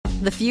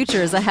The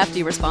future is a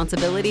hefty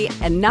responsibility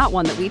and not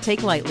one that we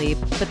take lightly.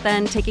 But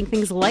then taking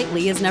things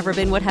lightly has never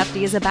been what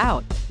Hefty is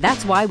about.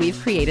 That's why we've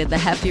created the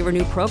Hefty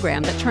Renew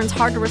program that turns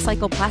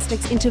hard-to-recycle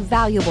plastics into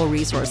valuable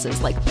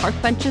resources like park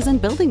benches and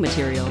building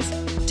materials.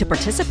 To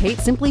participate,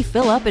 simply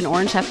fill up an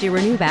orange Hefty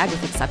Renew bag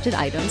with accepted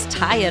items,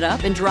 tie it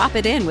up, and drop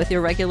it in with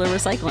your regular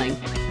recycling.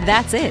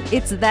 That's it.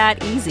 It's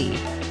that easy.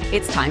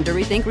 It's time to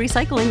rethink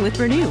recycling with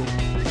Renew.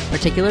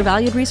 Particular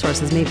valued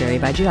resources may vary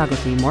by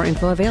geography. More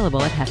info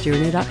available at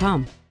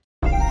heftyrenew.com.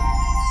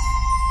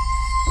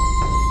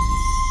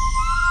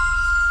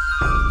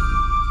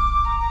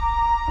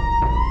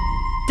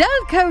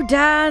 Delco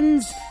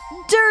Dan's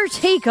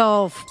Dirty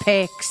Golf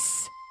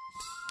Picks.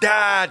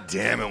 Ah,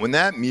 damn it. When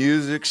that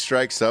music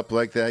strikes up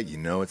like that, you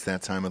know it's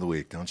that time of the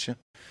week, don't you?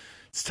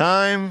 It's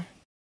time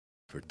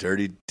for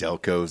Dirty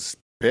Delco's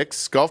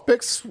picks. Golf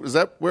picks? Is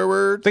that where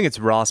we're... I think it's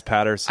Ross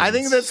Patterson. I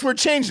think we're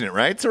changing it,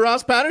 right? To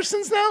Ross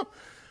Patterson's now?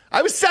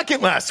 I was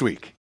second last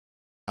week.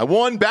 I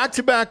won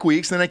back-to-back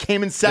weeks, and then I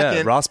came in second.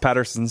 Yeah, Ross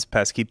Patterson's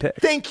pesky pick.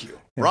 Thank you.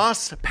 Yeah.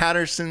 Ross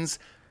Patterson's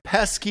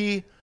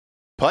pesky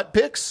putt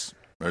picks?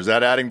 Or is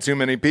that adding too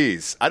many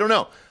P's? I don't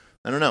know.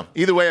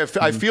 Either way,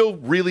 I feel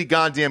really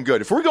goddamn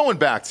good. If we're going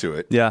back to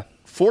it,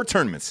 4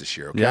 tournaments this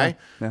year, okay?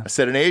 Yeah. I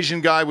said an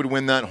Asian guy would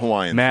win that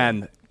Hawaiian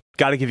Man,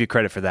 got to give you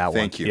credit for that one.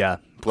 Thank you. Yeah,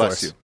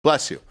 Bless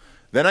you.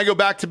 Then I go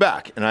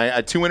back-to-back, and I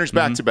had 2 winners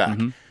back-to-back.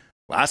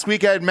 Last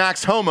week I had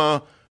Max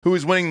Homa, who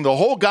was winning the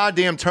whole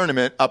goddamn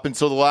tournament up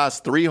until the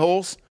last 3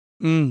 holes.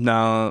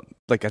 No,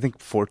 I think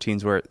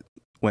 14's where it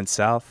went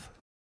south.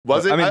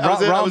 Was it? I mean,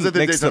 I was at the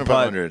makes Daytona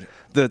 500.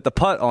 The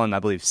putt on, I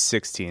believe,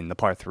 16, the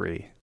par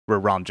 3, where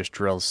Rahm just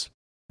drills,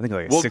 I think,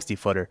 a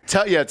 60-footer.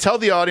 Tell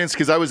the audience,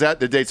 because I was at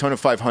the Daytona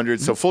 500,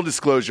 so full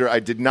disclosure, I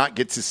did not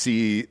get to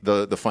see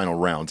the final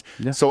round.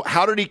 Yeah. So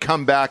how did he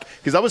come back?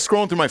 Because I was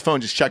scrolling through my phone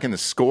just checking the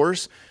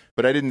scores,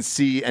 but I didn't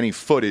see any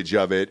footage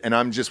of it, and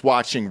I'm just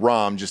watching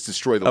Rahm just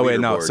destroy the leaderboard. Wait,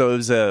 no. So it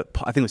was I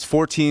think it was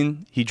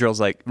 14.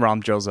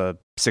 Rahm drills a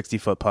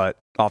 60-foot putt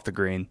off the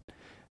green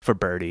for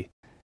birdie.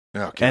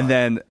 Oh, and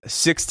then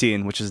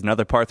 16, which is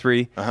another par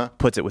 3,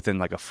 puts it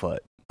within a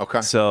foot.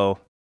 Okay. So,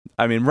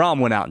 I mean, Rahm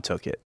went out and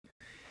took it.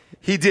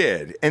 He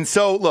did. And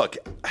so, look,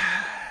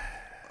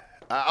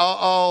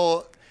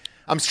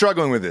 I'm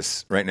struggling with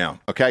this right now,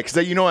 okay? Because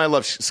I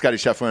love Scotty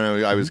Scheffler,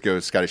 and I always go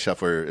Scotty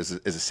Scheffler as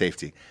a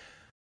safety.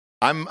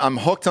 I'm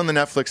hooked on the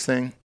Netflix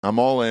thing. I'm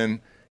all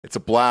in. It's a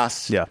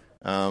blast. Yeah.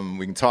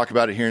 We can talk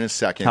about it here in a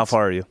second. How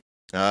far are you?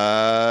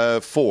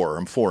 4.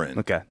 I'm 4 in.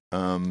 Okay.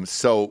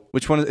 So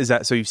which one is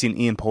that? So you've seen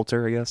Ian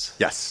Poulter, I guess?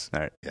 Yes.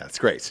 All right. Yeah, it's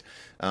great.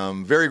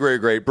 Very, very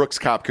great. Brooks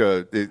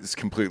Koepka is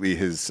completely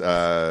his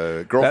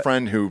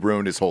girlfriend who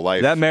ruined his whole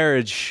life. That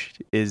marriage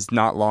is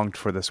not long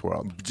for this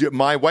world.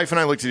 My wife and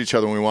I looked at each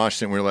other when we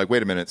watched it, and we were like,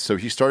 wait a minute. So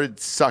he started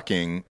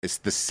sucking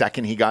the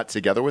second he got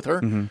together with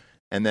her,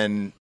 and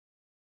then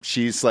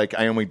she's like,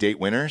 I only date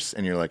winners,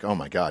 and you're like, oh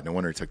my God, no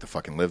wonder he took the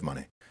fucking live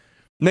money.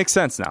 Makes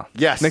sense now.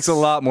 Yes. Makes a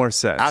lot more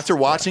sense. After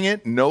watching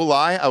it, no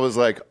lie, I was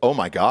like, oh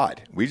my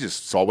God, we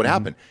just saw what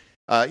happened.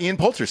 Ian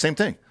Poulter, same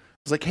thing. I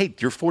was like, hey,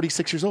 you're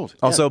 46 years old.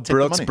 Also,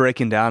 Brooks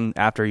breaking down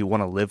after he won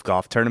a live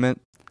golf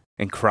tournament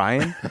and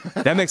crying.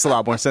 That makes a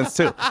lot more sense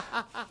too.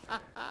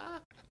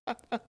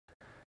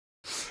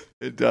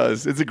 It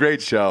does. It's a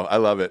great show. I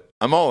love it.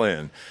 I'm all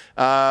in.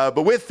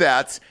 But with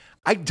that,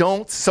 I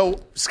don't. So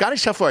Scotty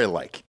Scheffler I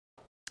like.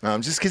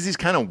 Just because he's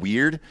kind of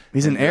weird.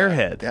 He's an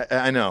airhead.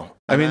 I know.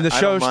 I mean, the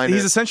show,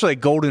 he's essentially a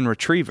golden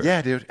retriever.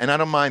 Yeah, dude. And I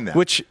don't mind that.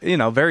 Which,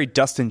 very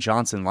Dustin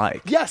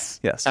Johnson-like.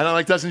 Yes. And I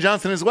like Dustin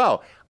Johnson as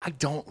well. I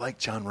don't like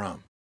Jon Rahm.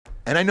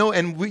 And I know,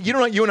 and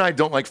you and I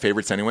don't like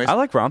favorites anyways. I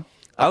like Rahm.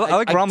 I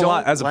like Rahm a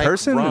lot as a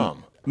person.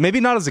 Rahm. Maybe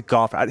not as a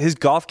golfer. His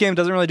golf game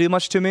doesn't really do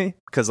much to me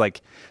because,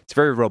 it's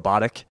very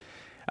robotic.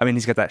 I mean,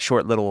 he's got that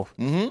short little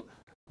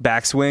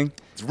backswing.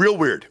 It's real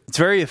weird. It's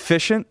very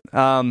efficient.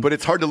 But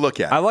it's hard to look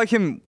at. I like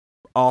him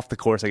off the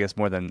course, I guess,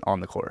 more than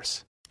on the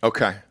course.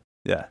 Okay.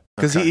 Yeah.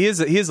 Because he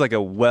is like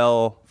a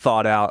well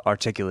thought out,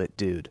 articulate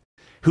dude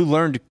who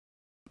learned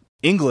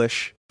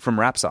English from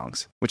rap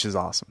songs, which is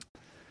awesome.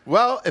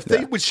 Well, if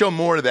they would show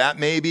more of that,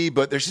 maybe,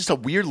 but there's just a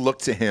weird look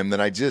to him that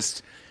I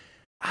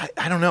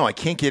don't know. I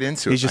can't get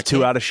into it. He's just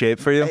too out of shape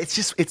for you?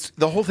 It's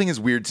the whole thing is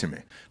weird to me.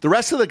 The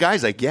rest of the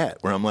guys I get,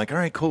 where I'm like, all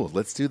right, cool,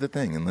 let's do the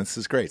thing, and this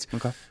is great.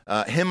 Okay.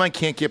 Him I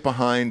can't get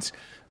behind,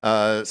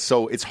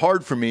 so it's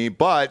hard for me,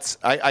 but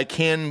I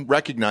can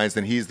recognize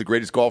that he's the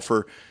greatest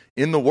golfer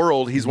in the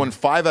world. He's won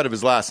 5 out of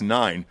his last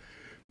 9.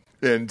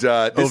 And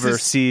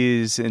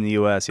overseas in the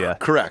U.S., yeah.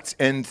 Correct.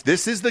 And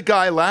this is the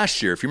guy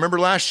last year. If you remember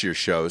last year's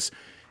shows,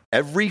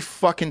 every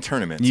fucking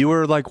tournament. You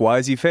were like, why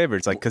is he favored?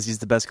 It's because he's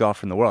the best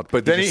golfer in the world.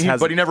 But then he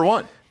never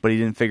won. But he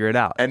didn't figure it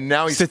out. And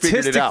now he's figured it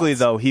out. Statistically,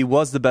 though, he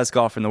was the best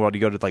golfer in the world.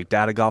 You go to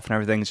data golf and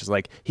everything. It's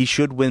just he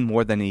should win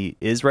more than he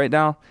is right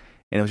now.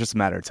 And it was just a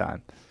matter of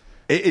time.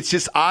 It's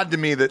just odd to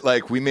me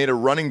that we made a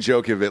running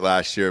joke of it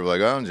last year. Oh,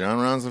 Jon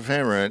Rahm's the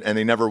favorite. And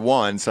they never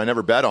won, so I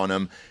never bet on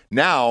him.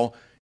 Now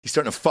he's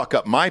starting to fuck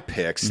up my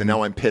picks, and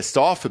now I'm pissed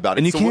off about it.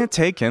 And you can't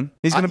take him.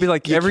 He's going to be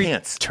like every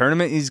can't.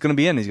 tournament he's going to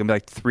be in. He's going to be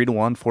like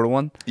 3-1,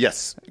 4-1.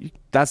 Yes.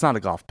 That's not a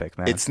golf pick,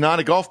 man. It's not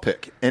a golf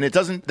pick. And it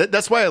doesn't,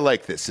 that's why I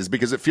like this, is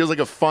because it feels like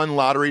a fun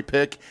lottery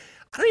pick.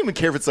 I don't even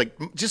care if it's like,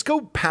 just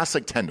go past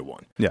like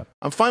 10-1. Yeah.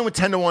 I'm fine with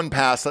 10-1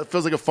 pass. That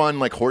feels like a fun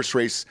like horse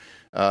race.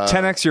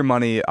 10x your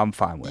money, I'm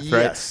fine with,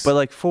 right? Yes. But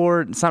like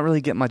 4, it's not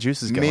really getting my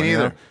juices going. Me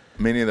neither. You know?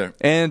 Me neither.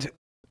 And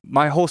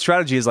my whole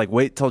strategy is like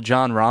wait till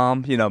John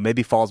Rahm,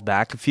 maybe falls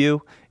back a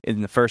few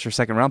in the first or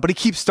second round, but he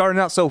keeps starting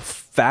out so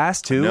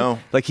fast too. No.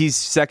 Like he's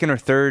second or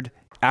third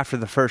after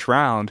the first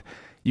round,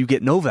 you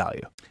get no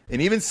value.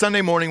 And even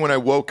Sunday morning when I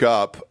woke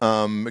up,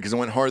 because I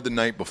went hard the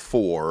night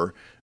before,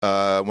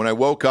 when I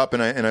woke up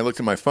and I looked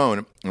at my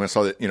phone and I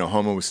saw that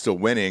Homa was still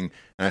winning,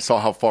 and I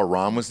saw how far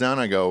Rahm was down,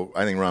 I go,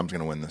 I think Rahm's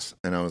going to win this.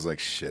 And I was like,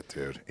 shit,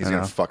 dude, he's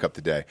going to fuck up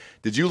the day.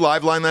 Did you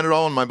live line that at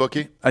all in my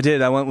bookie? I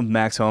did. I went with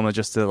Max Homa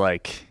just to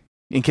like,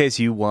 in case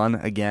you won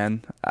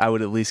again, I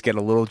would at least get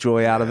a little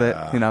joy out of it.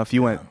 If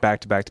you went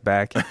back to back to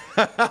back,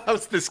 I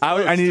was this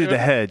close, I needed a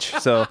hedge.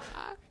 So,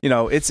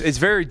 it's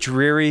very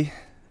dreary.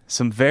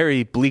 Some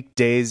very bleak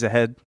days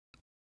ahead.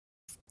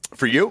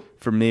 For you?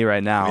 For me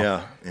right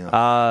now.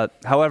 Yeah.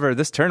 However,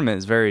 this tournament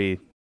is very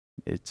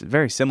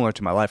similar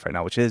to my life right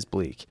now, which is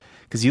bleak.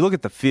 Because you look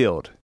at the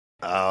field.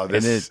 Oh,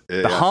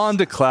 the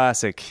Honda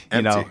Classic,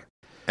 empty.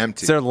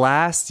 It's their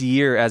last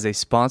year as a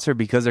sponsor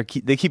because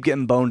they keep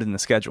getting boned in the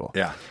schedule.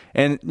 Yeah.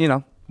 And,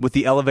 with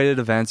the elevated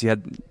events, you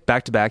had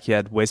back-to-back, you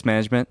had Waste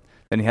Management,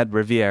 then you had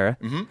Riviera.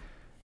 Mm-hmm.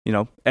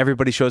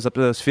 Everybody shows up to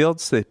those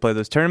fields. They play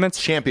those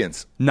tournaments.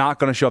 Champions. Not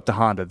going to show up to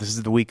Honda. This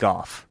is the week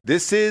off.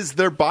 This is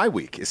their bye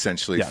week,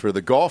 essentially, for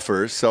the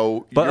golfers.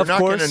 So you're not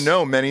going to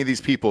know many of these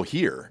people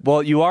here.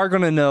 Well, you are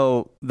going to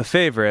know the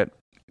favorite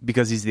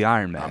because he's the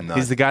Iron Man.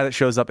 He's the guy that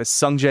shows up. It's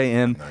Sungjae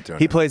Im.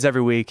 He plays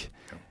every week.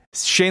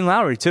 Shane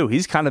Lowry, too.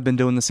 He's kind of been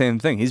doing the same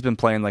thing. He's been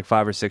playing like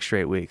 5 or 6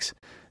 straight weeks.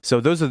 So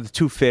those are the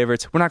two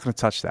favorites. We're not going to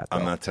touch that, though.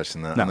 I'm not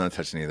touching that. No. I'm not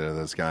touching either of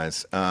those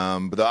guys.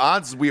 But the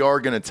odds we are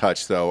going to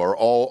touch, though, are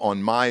all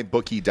on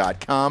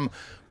mybookie.com.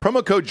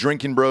 Promo code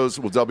Drinking Bros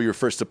will double your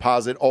first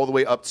deposit all the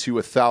way up to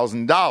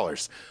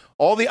 $1,000.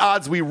 All the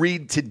odds we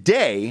read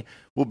today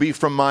will be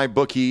from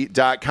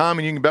mybookie.com,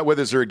 and you can bet with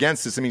us or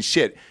against us. I mean,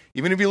 shit,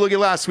 even if you look at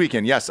last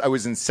weekend, yes, I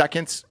was in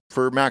second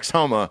for Max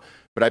Homa,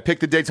 but I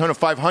picked the Daytona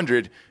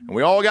 500, and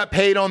we all got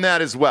paid on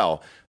that as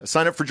well.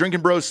 Sign up for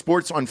Drinking Bros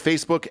Sports on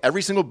Facebook.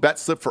 Every single bet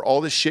slip for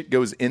all this shit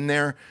goes in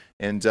there,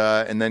 and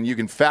then you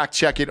can fact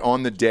check it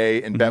on the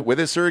day and bet with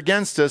us or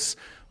against us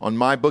on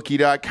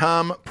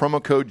mybookie.com.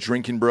 Promo code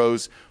Drinking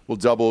Bros will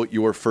double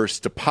your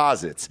first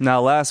deposits.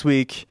 Now, last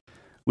week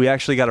we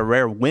actually got a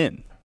rare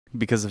win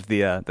because of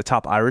the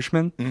top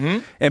Irishman,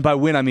 and by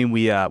win I mean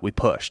we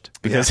pushed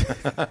because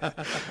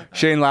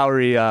Shane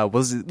Lowry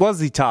was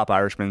the top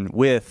Irishman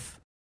with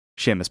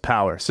Seamus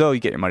Power, so you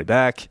get your money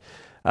back.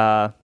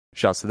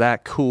 Shouts to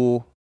that.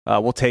 Cool.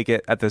 We'll take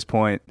it at this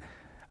point.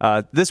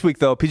 This week,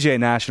 though, PGA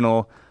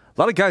National,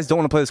 a lot of guys don't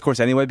want to play this course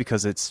anyway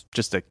because it's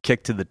just a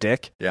kick to the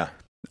dick. Yeah.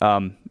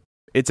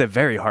 It's a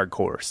very hard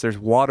course. There's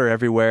water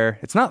everywhere.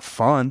 It's not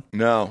fun.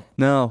 No.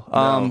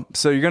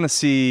 So you're going to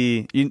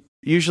see,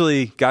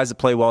 usually guys that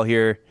play well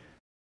here,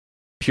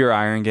 pure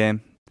iron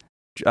game.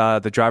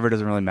 The driver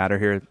doesn't really matter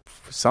here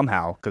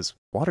somehow because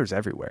water's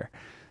everywhere.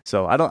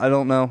 So I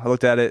don't know. I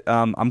looked at it.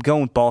 I'm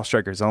going with ball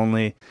strikers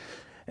only.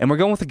 And we're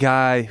going with a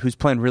guy who's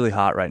playing really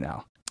hot right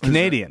now.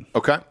 Canadian.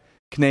 Okay.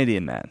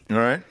 Canadian man. All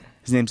right.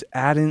 His name's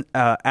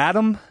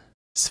Adam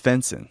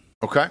Svensson.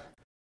 Okay.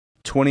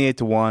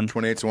 28-1.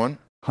 28-1.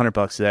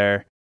 $100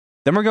 there.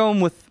 Then we're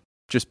going with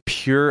just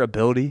pure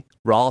ability,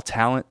 raw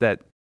talent that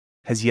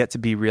has yet to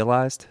be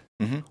realized.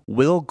 Mm-hmm.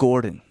 Will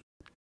Gordon.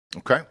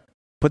 Okay.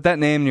 Put that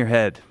name in your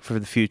head for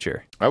the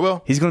future. I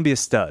will. He's going to be a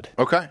stud.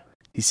 Okay.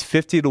 He's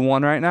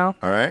 50-1 right now.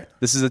 All right.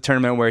 This is a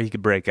tournament where he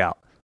could break out.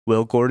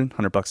 Will Gordon,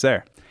 $100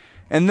 there.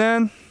 And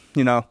then,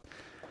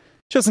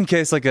 just in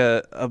case like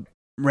a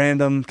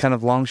random kind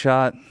of long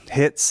shot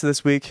hits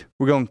this week,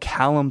 we're going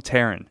Callum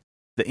Tarrant,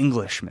 the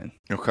Englishman.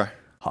 Okay.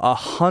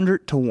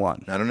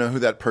 100-1. I don't know who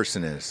that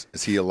person is.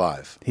 Is he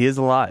alive? He is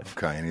alive.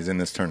 Okay, and he's in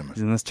this tournament.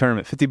 He's in this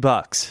tournament.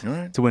 $50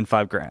 right. to win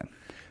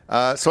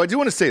 $5,000. So I do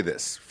want to say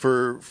this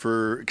for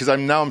because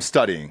I'm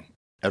studying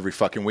every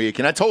fucking week,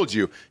 and I told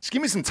you, just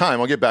give me some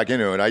time. I'll get back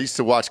into it. I used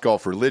to watch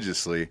golf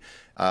religiously,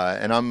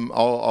 and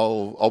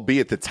I'll be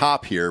at the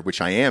top here,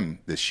 which I am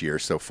this year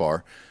so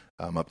far.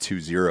 I'm up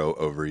 2-0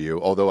 over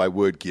you, although I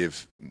would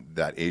give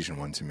that Asian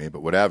one to me,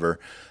 but whatever.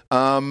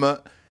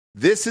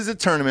 This is a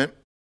tournament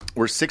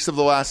where 6 of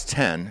the last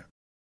 10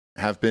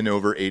 have been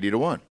over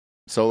 80-1.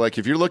 So, like,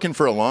 if you're looking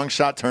for a long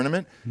shot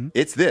tournament,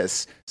 it's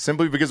this,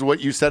 simply because of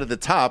what you said at the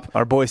top.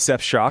 Our boy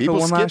Seth Straka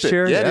won last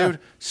year. Yeah, dude.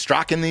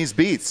 Stracking these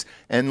beats.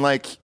 And,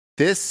 like,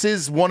 this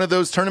is one of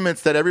those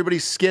tournaments that everybody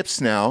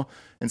skips now.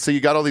 And so you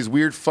got all these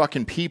weird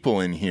fucking people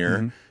in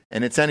here,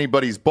 and it's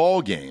anybody's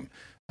ball game.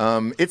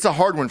 It's a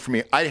hard one for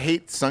me. I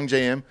hate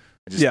Sungjae Im.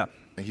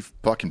 He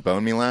fucking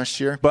boned me last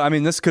year. But I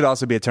mean, this could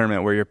also be a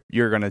tournament where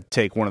you're going to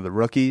take one of the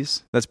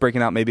rookies that's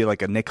breaking out, maybe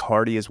like a Nick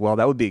Hardy as well.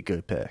 That would be a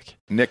good pick.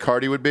 Nick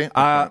Hardy would be?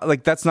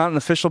 Like that's not an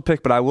official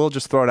pick, but I will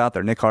just throw it out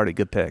there. Nick Hardy,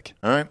 good pick.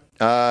 All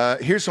right.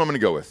 Here's what I'm going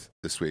to go with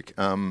this week.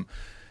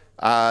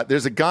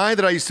 There's a guy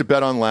that I used to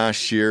bet on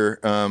last year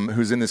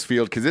who's in this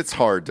field because it's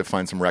hard to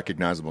find some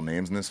recognizable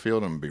names in this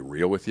field. I'm going to be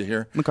real with you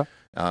here. Okay.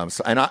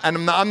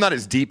 I'm not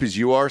as deep as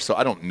you are, so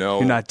I don't know.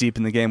 You're not deep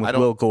in the game with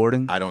Will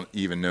Gordon? I don't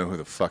even know who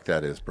the fuck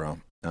that is, bro.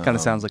 Kind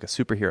of sounds like a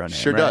superhero name.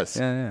 Sure right? does.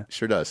 Yeah.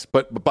 Sure does.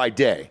 But by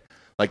day.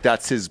 Like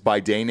that's his by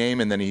day name,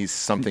 and then he's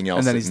something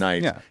else at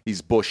night. Yeah.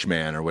 He's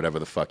Bushman or whatever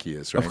the fuck he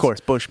is, right? Of course,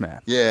 Bushman.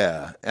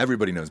 Yeah,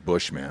 everybody knows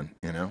Bushman.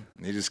 You know,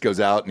 he just goes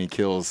out and he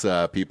kills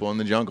people in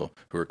the jungle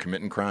who are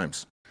committing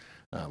crimes.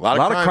 A lot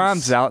of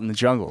crimes out in the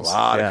jungles.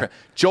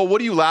 Joel, what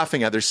are you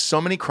laughing at? There's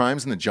so many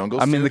crimes in the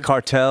jungles. I mean, the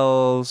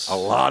cartels. A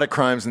lot of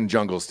crimes in the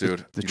jungles,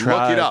 dude. The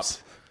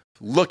tribes.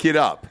 Look it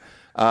up.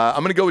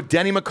 I'm going to go with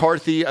Denny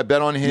McCarthy. I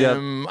bet on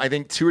him, I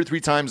think 2 or 3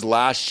 times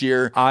last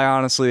year. I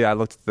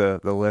looked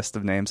at the list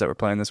of names that were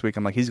playing this week.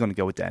 I'm like, he's going to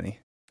go with Denny.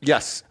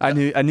 Yes. I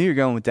knew you're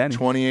going with Denny.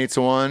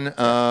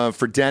 28-1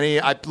 for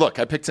Denny. I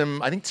picked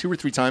him, I think 2 or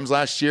 3 times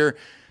last year.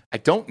 I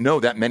don't know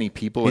that many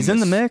people in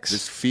the mix.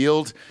 This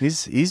field.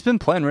 He's been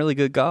playing really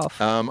good golf.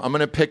 I'm going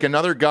to pick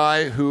another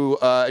guy who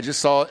I just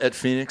saw at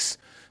Phoenix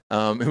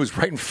who was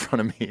right in front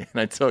of me, and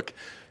I took...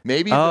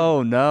 Maybe.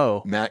 Oh,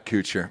 no. Matt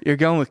Kuchar. You're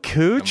going with Kuch?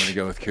 I'm going to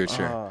go with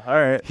Kuchar. Oh, all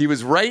right. He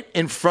was right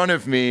in front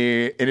of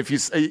me. And if you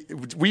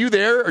were you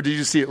there or did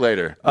you see it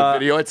later? The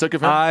video I took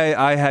of him?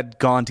 I had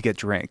gone to get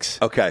drinks.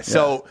 Okay.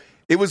 So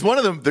it was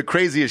one of the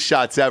craziest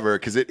shots ever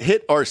because it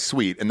hit our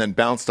suite and then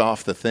bounced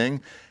off the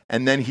thing.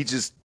 And then he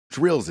just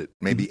drills it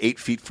maybe 8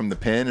 feet from the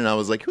pin. And I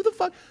was like, who the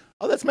fuck?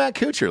 Oh, that's Matt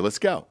Kuchar. Let's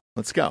go.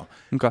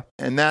 Okay.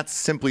 And that's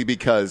simply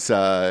because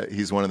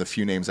he's one of the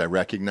few names I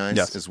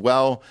recognize as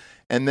well.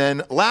 And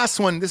then last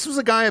one, this was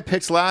a guy I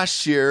picked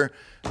last year,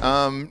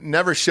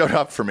 never showed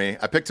up for me.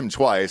 I picked him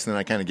twice, and then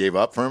I kind of gave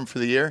up for him for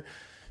the year.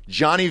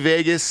 Johnny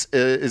Vegas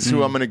is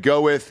who I'm going to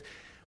go with.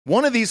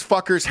 One of these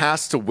fuckers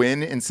has to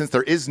win, and since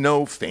there is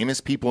no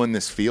famous people in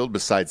this field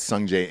besides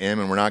Sungjae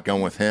Im, and we're not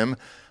going with him,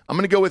 I'm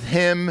going to go with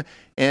him,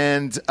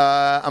 and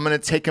I'm going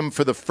to take him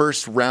for the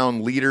first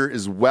round leader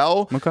as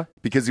well. Okay.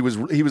 Because he was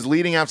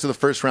leading after the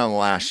first round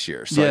last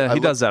year. So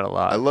he does that a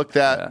lot. I looked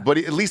at, but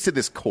at least at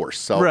this course.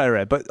 So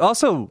right. But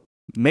also...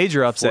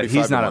 major upset.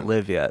 He's not at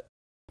Live yet.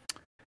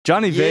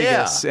 Johnny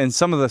Vegas and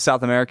some of the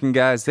South American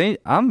guys,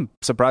 I'm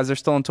surprised they're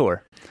still on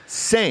tour.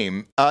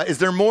 Same. Is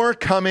there more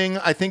coming?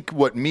 I think,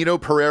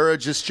 Mito Pereira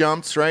just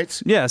jumped,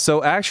 right? Yeah,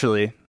 so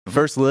actually,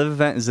 first Live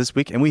event is this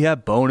week, and we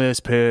have bonus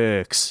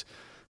picks.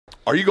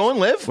 Are you going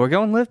Live? We're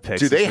going Live picks.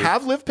 Do they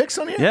have Live picks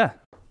on here?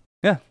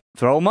 Yeah.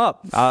 Throw them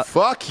up.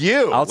 Fuck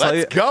you.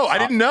 Let's go. I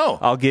didn't know.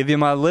 I'll give you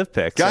my Live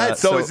picks. Go ahead.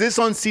 So is this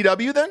on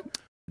CW then?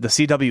 The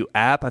CW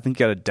app, I think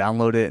you got to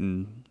download it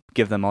and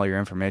give them all your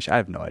information. I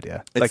have no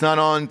idea. It's not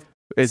on.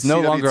 It's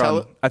no longer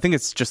on. I think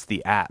it's just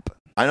the app.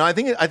 I know. I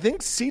think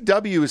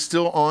CW is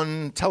still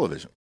on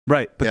television.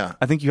 Right. But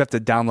I think you have to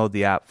download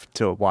the app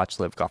to watch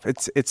Live Golf.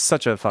 It's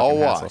such a fucking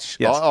hassle. I'll watch.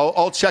 Yes.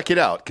 I'll check it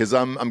out because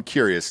I'm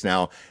curious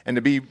now. And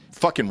to be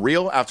fucking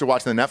real, after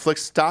watching the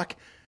Netflix doc,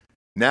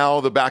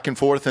 now the back and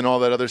forth and all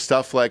that other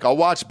stuff, like I'll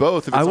watch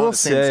both if it's on at the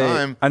same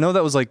time. I know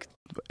that was like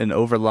an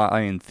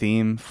overlying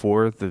theme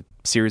for the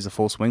series of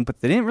Full Swing, but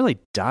they didn't really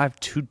dive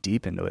too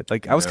deep into it.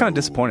 Like I was kind of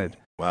disappointed.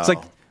 Wow. It's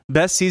like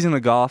best season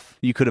of golf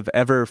you could have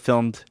ever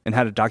filmed and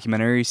had a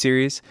documentary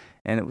series,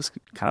 and it was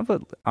kind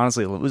of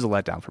honestly, it was a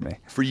letdown for me.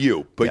 For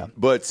you,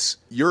 but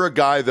you're a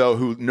guy though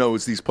who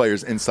knows these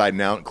players inside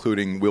and out,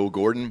 including Will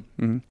Gordon,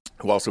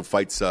 who also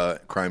fights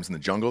crimes in the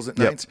jungles at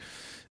night,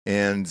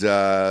 and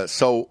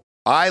so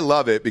I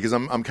love it because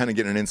I'm kind of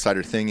getting an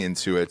insider thing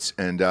into it,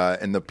 and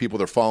the people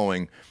they're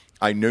following.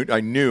 I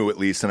knew at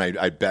least, and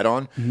I bet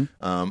on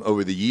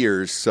over the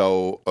years.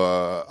 So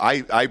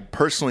I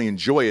personally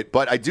enjoy it.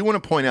 But I do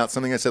want to point out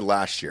something I said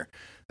last year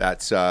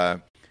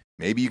that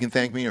maybe you can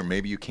thank me or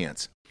maybe you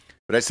can't.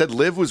 But I said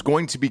Live was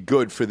going to be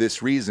good for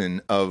this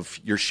reason of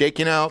you're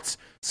shaking out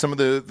some of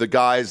the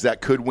guys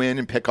that could win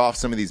and pick off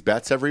some of these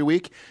bets every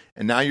week.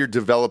 And now you're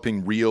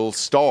developing real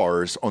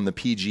stars on the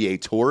PGA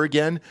Tour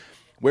again.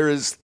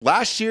 Whereas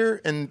last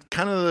year and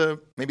kind of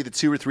maybe the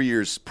 2 or 3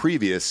 years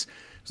previous,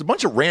 there's a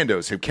bunch of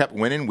randos who kept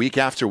winning week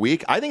after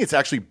week. I think it's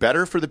actually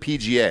better for the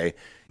PGA.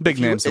 Big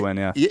names to win,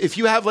 yeah. If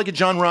you have like a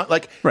John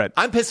Rahm, right.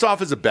 I'm pissed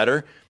off as a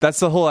bettor. That's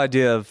the whole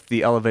idea of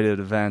the elevated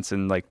events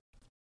and like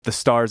the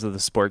stars of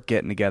the sport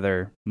getting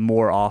together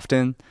more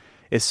often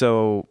is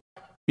so,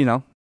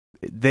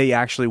 they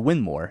actually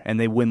win more and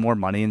they win more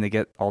money and they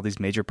get all these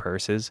major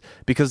purses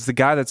because the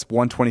guy that's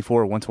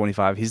 124 or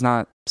 125, he's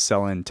not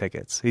selling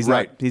tickets. He's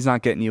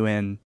not getting you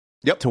in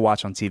to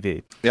watch on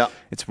TV. Yeah.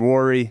 It's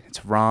Rory, it's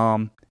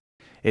Rahm.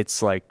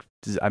 It's like,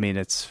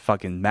 it's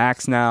fucking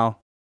Max now,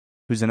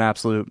 who's an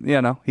absolute,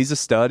 he's a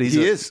stud.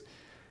 He is.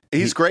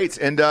 He's great.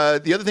 And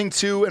the other thing,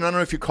 too, and I don't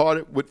know if you caught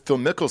it, what Phil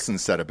Mickelson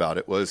said about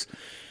it was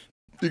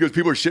He goes,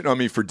 people are shitting on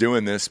me for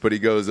doing this, but he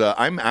goes,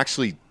 I'm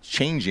actually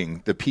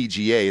changing the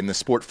PGA and the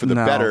sport for the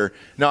better.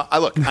 Now,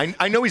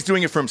 I know he's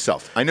doing it for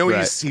himself. I know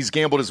he's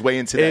gambled his way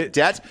into that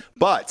debt,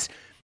 but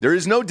there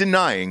is no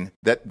denying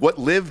that what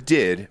Liv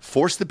did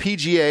forced the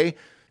PGA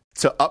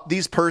to up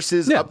these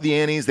purses, up the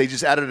antes. They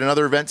just added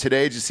another event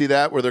today. Did you see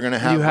that? Where they're going to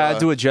have... You had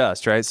to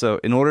adjust, right? So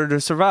in order to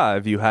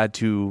survive, you had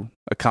to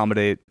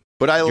accommodate...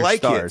 But I like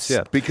stars,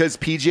 it because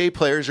PGA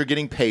players are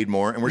getting paid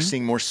more, and we're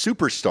seeing more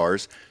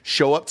superstars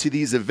show up to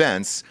these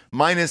events,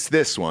 minus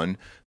this one.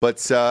 But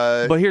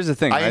here's the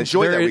thing. I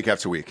enjoy that week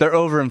after week. They're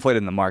overinflated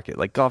in the market.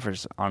 Like,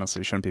 golfers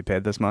honestly shouldn't be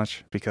paid this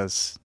much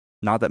because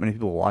not that many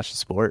people watch the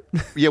sport.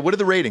 Yeah, what are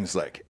the ratings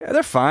like? Yeah,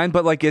 they're fine,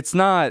 but like it's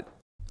not...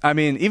 I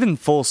mean, even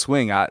Full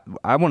Swing, I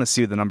want to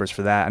see the numbers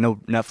for that. I know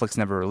Netflix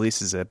never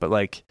releases it, but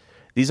like...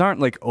 These aren't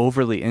like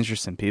overly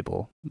interesting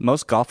people.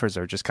 Most golfers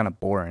are just kind of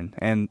boring,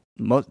 and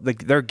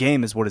their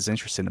game is what is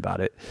interesting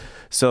about it.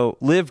 So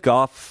Live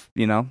Golf,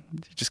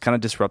 just kind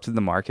of disrupted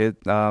the market.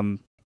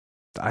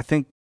 I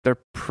think they're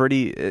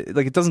pretty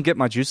like it doesn't get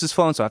my juices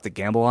flowing, so I have to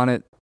gamble on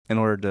it in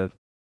order to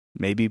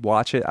maybe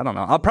watch it. I don't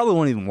know. I probably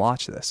won't even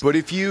watch this. But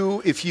if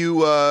you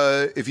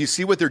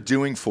see what they're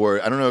doing for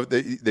it, I don't know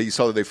that you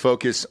saw that they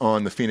focus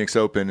on the Phoenix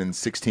Open in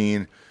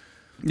 2016.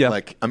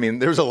 Yeah,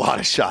 there's a lot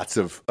of shots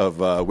of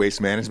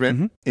Waste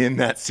Management in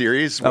that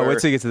series. Wait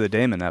till you get to the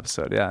Damon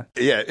episode. Yeah,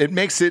 it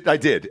makes it. I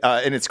did,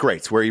 and it's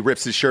great where he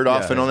rips his shirt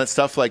off and all that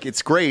stuff. Like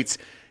it's great,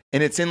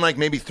 and it's in like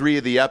maybe 3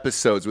 of the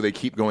episodes where they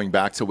keep going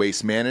back to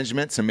Waste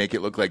Management to make it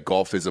look like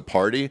golf is a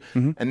party,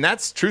 and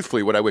that's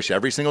truthfully what I wish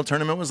every single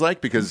tournament was like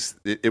because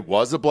it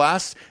was a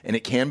blast and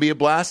it can be a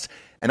blast,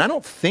 and I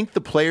don't think the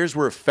players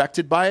were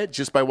affected by it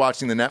just by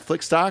watching the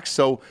Netflix docs.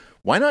 So.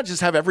 Why not just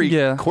have every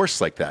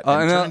course like that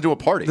and turn into a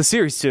party? The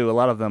series, too, a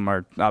lot of them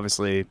are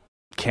obviously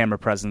camera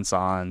presence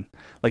on.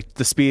 Like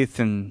the Spieth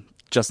and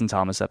Justin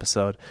Thomas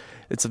episode.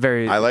 It's a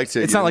very... I liked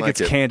it. It's not like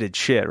it's candid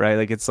shit, right?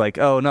 Like it's like,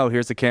 oh, no,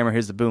 here's the camera,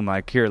 here's the boom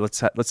mic. Here,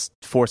 let's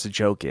force a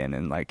joke in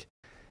and like...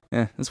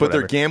 But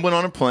they're gambling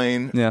on a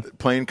plane,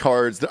 playing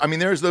cards. I mean,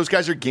 those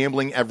guys are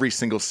gambling every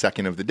single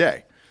second of the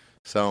day.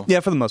 So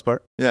yeah, for the most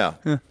part. Yeah.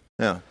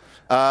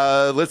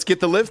 Let's get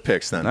the live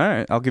picks then. All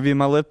right, I'll give you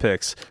my live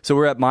picks. So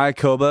we're at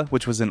Mayakoba,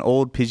 which was an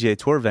old PGA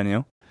Tour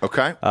venue.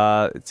 Okay.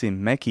 It's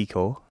in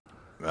Mexico.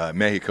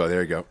 Mexico,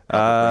 there you go.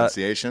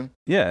 Pronunciation.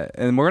 Yeah,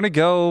 and we're going to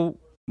go...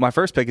 My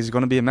first pick is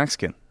going to be a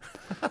Mexican.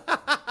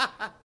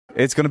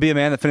 It's going to be a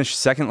man that finished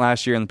second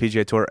last year on the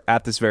PGA Tour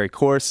at this very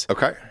course.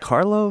 Okay.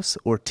 Carlos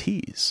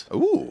Ortiz.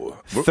 Ooh.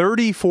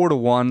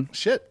 34-1.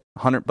 Shit.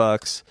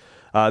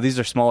 $100. These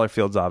are smaller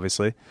fields,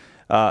 obviously.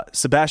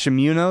 Sebastian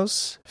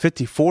Munoz,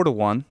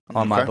 54-1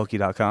 on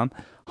mybookie.com.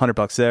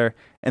 $100 there.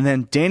 And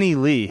then Danny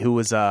Lee, who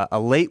was a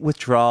late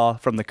withdrawal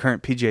from the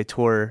current PGA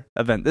Tour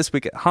event this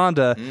week at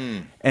Honda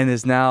and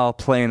is now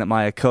playing at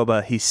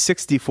Mayakoba. He's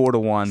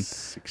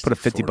 64-1. Put a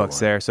 $50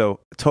 there. So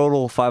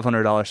total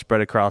 $500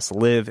 spread across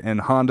Live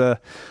and Honda.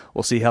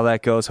 We'll see how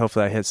that goes.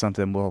 Hopefully I hit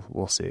something.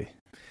 We'll see.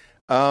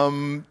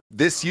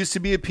 This used to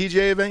be a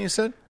PGA event, you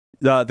said?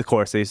 The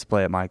course. They used to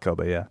play at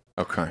Mayakoba, yeah.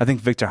 Okay. I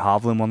think Victor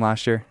Hovland won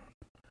last year.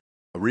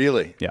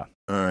 Really? Yeah.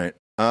 All right.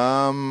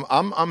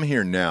 I'm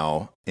here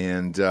now,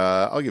 and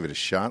I'll give it a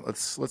shot.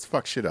 Let's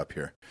fuck shit up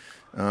here.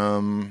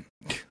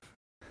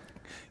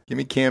 Give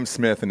me Cam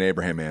Smith and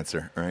Abraham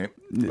Answer. All right.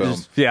 Boom.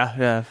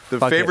 Yeah. The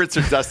favorites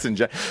are Dustin.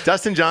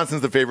 Dustin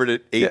Johnson's the favorite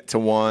at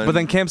 8-1. But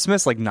then Cam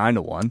Smith's like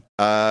 9-1.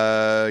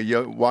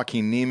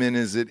 Joaquin Neiman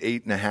is at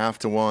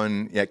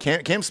 8.5-1. Yeah.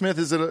 Cam Smith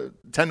is at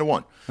 10-1.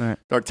 All right.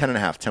 Or 10.5,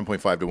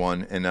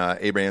 10.5-1, and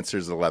Abraham Answer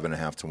is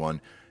 11.5-1.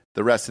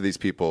 The rest of these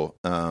people.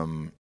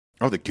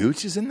 The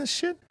Gooch is in this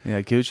shit?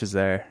 Yeah, Gooch is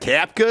there.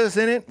 Koepka's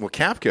in it? Well,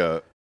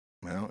 Koepka,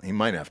 he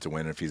might have to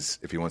win if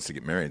he wants to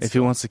get married. If he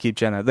wants to keep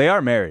Jenna. They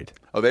are married.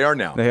 Oh, they are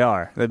now? They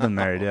are. They've been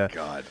married, yeah.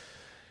 God.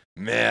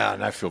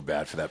 Man, I feel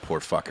bad for that poor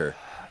fucker.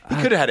 He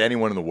could have had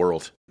anyone in the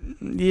world.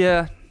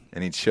 Yeah.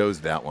 And he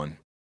chose that one.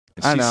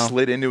 And she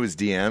slid into his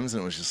DMs,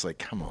 and it was just like,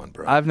 come on,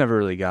 bro. I've never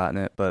really gotten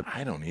it, but...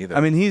 I don't either. I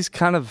mean, he's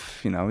kind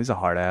of, he's a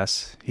hard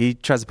ass. He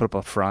tries to put up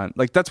a front.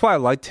 Like, that's why I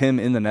liked him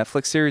in the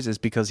Netflix series, is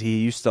because he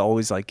used to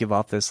always, like, give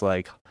off this,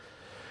 like,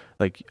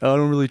 I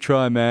don't really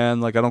try, man.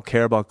 Like, I don't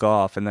care about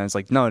golf. And then it's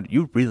like, no,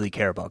 you really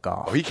care about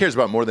golf. Oh, he cares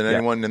about more than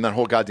anyone in that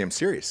whole goddamn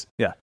series.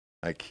 Yeah.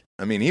 Like,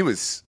 I mean, he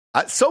was...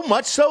 so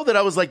much so that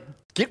I was like,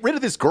 get rid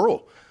of this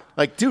girl.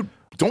 Like, dude,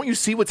 don't you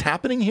see what's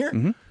happening here?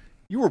 Mm-hmm.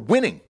 You were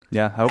winning.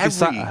 Yeah, I hope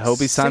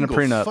he signed a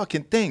prenup.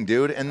 Fucking thing,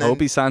 dude. And then, I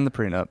hope he signed the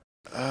prenup.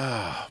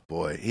 Oh,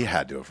 boy. He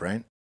had to have,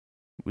 right?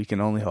 We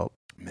can only hope.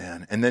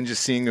 Man. And then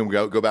just seeing him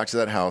go back to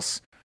that house,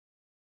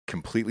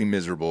 completely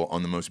miserable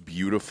on the most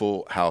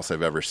beautiful house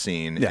I've ever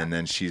seen. Yeah. And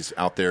then she's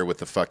out there with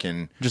the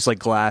fucking... just like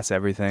glass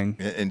everything.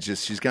 And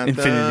just she's got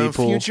infinity the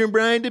pool. Future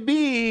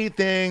bride-to-be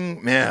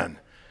thing. Man,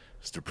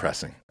 it's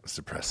depressing.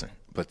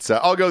 But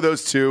I'll go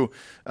those two,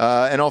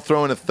 and I'll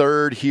throw in a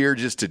third here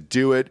just to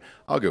do it.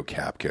 I'll go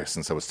Koepka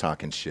since I was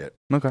talking shit.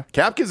 Okay.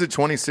 Koepka's at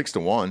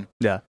 26-1.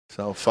 Yeah.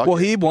 So fuck. Well,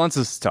 it. he wants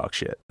us to talk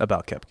shit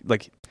about Koepka.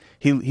 Like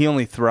he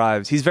only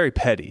thrives. He's very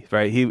petty,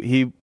 right?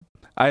 He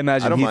I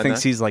imagine don't he mind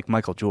thinks that. he's like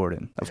Michael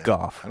Jordan of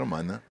golf. I don't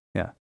mind that.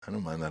 Yeah. I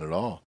don't mind that at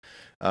all.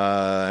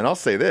 And I'll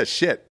say this,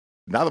 shit.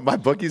 Now that my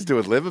bookie's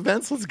doing live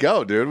events, let's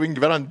go, dude. We can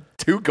bet on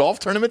 2 golf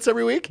tournaments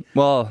every week.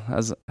 Well,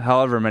 as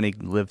however many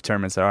live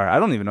tournaments there are, I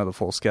don't even know the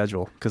full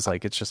schedule because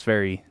like it's just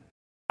very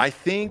I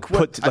think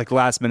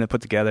last minute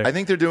put together. I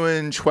think they're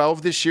doing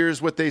 12 this year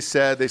is what they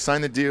said. They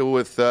signed the deal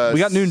with we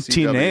got new CW.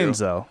 team names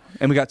though,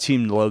 and we got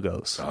team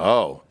logos.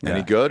 Oh, any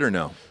Yeah. good or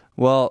no?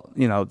 Well,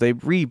 they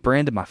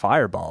rebranded my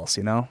Fireballs.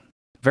 The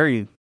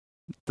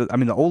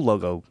old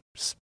logo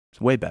is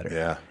way better.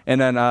 Yeah.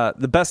 And then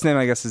the best name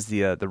I guess is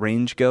the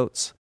Range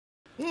Goats.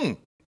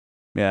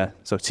 Yeah,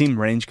 so Team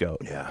Range Goat.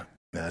 Yeah.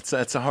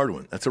 That's a hard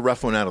one. That's a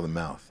rough one out of the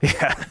mouth.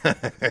 Yeah.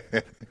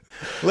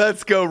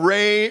 Let's go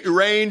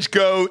range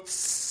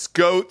goats.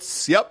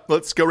 Goats. Yep,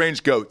 let's go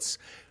range goats.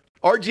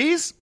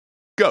 RGs?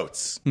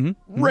 Goats.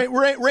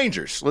 Mm-hmm.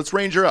 Rangers. Let's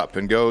ranger up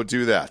and go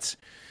do that.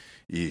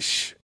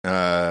 Yeesh.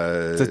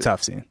 It's a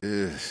tough scene.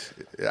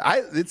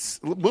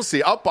 We'll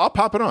see. I'll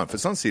pop it on. If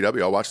it's on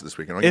CW, I'll watch it this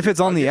weekend. If it's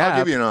on the app, I'll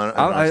give you an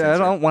I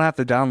don't want to have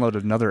to download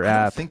another I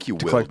app don't think you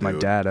to will, collect my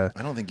dude. data.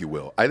 I don't think you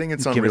will. I think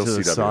it's on Give it Real to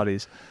the CW.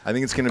 Saudis. I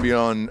think it's going to be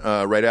on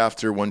right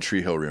after One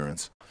Tree Hill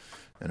reruns.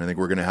 And I think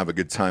we're going to have a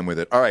good time with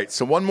it. All right,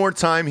 so one more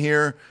time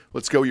here.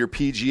 Let's go your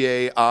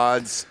PGA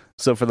odds.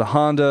 So for the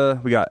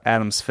Honda, we got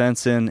Adam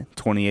Svensson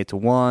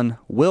 28-1,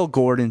 Will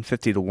Gordon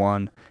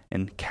 50-1,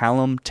 and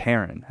Callum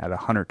Tarrant at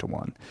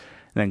 100-1. And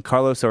then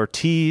Carlos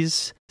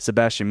Ortiz,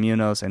 Sebastian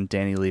Munoz, and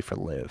Danny Lee for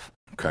live.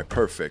 Okay,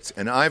 perfect.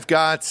 And I've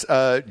got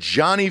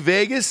Johnny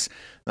Vegas.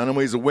 Not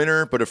only is a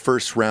winner, but a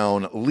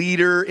first-round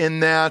leader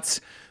in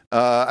that.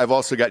 I've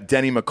also got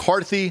Denny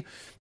McCarthy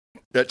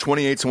at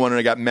 28-1, and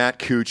I got Matt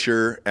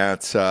Kuchar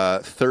at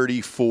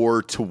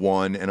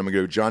 34-1. And I'm going to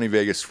go Johnny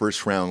Vegas,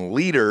 first-round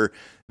leader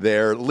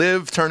there.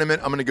 Live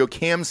tournament, I'm going to go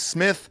Cam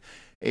Smith,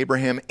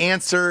 Abraham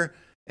Answer,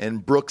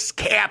 and Brooks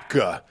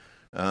Koepka,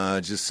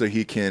 just so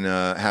he can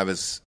have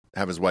his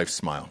wife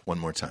smile one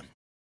more time.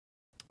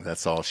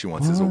 That's all she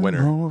wants is a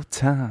winner. One more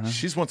time.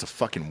 She just wants a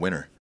fucking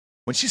winner.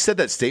 When she said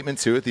that statement,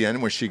 too, at the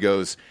end where she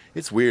goes,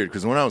 it's weird,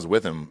 because when I was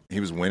with him,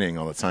 he was winning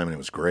all the time, and it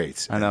was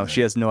great. I know. And,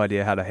 She has no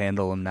idea how to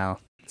handle him now.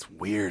 it's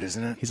weird,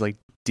 isn't it? He's like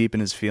deep in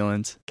his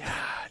feelings. God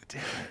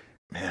damn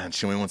it. Man,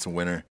 she only wants a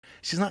winner.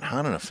 She's not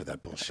hot enough for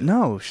that bullshit.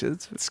 No,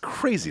 It's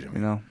crazy to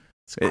me.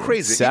 It's it's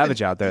crazy.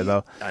 savage out there,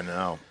 though. I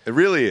know. It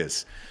really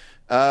is.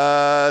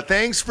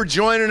 Thanks for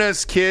joining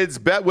us, kids.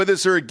 Bet with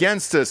us or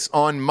against us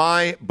on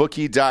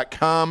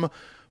mybookie.com.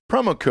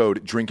 Promo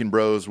code Drinking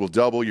Bros will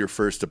double your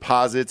first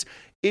deposit.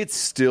 It's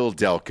still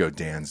Delco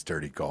Dan's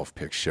Dirty Golf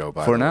Pick Show,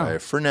 by the way.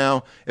 For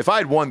now. If I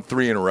had won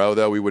 3 in a row,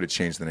 though, we would have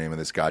changed the name of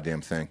this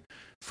goddamn thing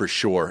for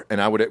sure.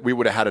 And we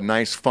would have had a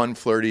nice, fun,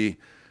 flirty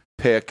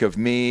pick of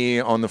me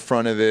on the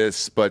front of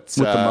this. But With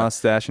the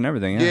mustache and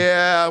everything, yeah.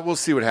 Yeah, we'll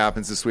see what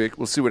happens this week.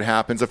 We'll see what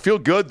happens. I feel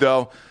good,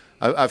 though.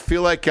 I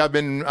feel like I've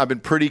been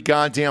pretty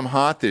goddamn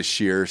hot this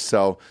year.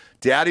 So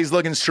Daddy's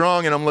looking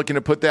strong, and I'm looking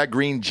to put that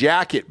green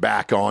jacket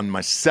back on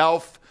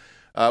myself.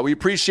 We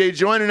appreciate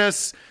joining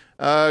us.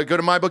 Go to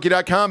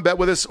mybookie.com, bet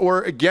with us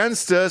or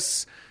against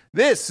us.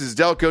 This is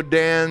Delco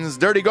Dan's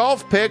Dirty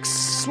Golf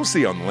Picks. We'll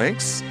see you on the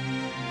links.